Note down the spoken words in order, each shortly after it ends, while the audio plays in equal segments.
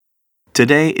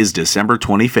Today is December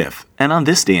 25th, and on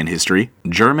this day in history,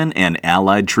 German and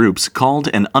Allied troops called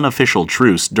an unofficial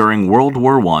truce during World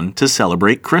War I to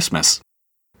celebrate Christmas.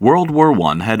 World War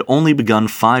I had only begun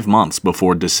 5 months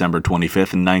before December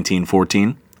 25th in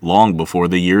 1914, long before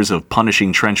the years of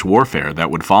punishing trench warfare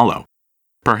that would follow.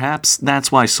 Perhaps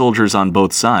that's why soldiers on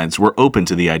both sides were open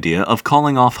to the idea of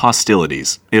calling off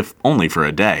hostilities, if only for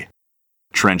a day.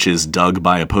 Trenches dug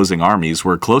by opposing armies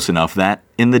were close enough that,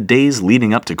 in the days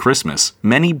leading up to Christmas,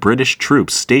 many British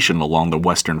troops stationed along the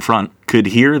Western Front could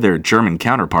hear their German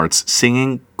counterparts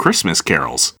singing Christmas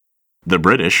carols. The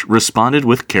British responded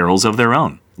with carols of their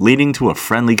own, leading to a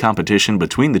friendly competition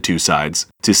between the two sides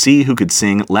to see who could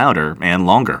sing louder and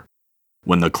longer.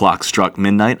 When the clock struck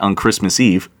midnight on Christmas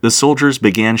Eve, the soldiers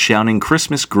began shouting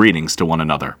Christmas greetings to one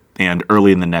another, and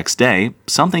early in the next day,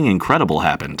 something incredible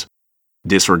happened.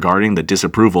 Disregarding the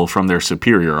disapproval from their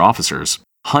superior officers,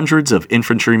 hundreds of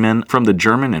infantrymen from the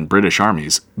German and British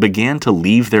armies began to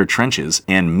leave their trenches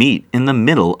and meet in the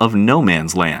middle of no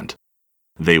man's land.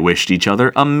 They wished each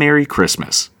other a Merry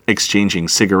Christmas, exchanging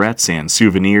cigarettes and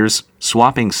souvenirs,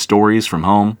 swapping stories from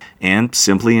home, and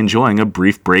simply enjoying a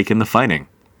brief break in the fighting.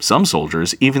 Some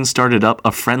soldiers even started up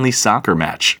a friendly soccer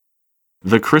match.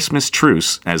 The Christmas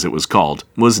truce, as it was called,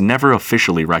 was never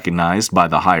officially recognized by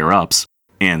the higher-ups,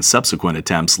 and subsequent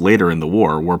attempts later in the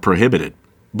war were prohibited.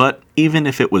 But even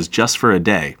if it was just for a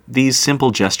day, these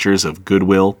simple gestures of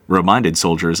goodwill reminded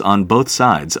soldiers on both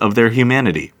sides of their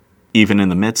humanity, even in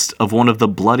the midst of one of the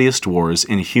bloodiest wars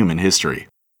in human history.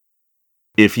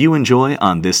 If you enjoy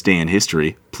On This Day in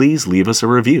History, please leave us a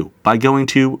review by going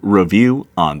to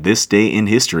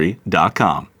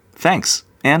reviewonThisDayInHistory.com. Thanks,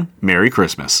 and Merry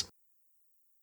Christmas!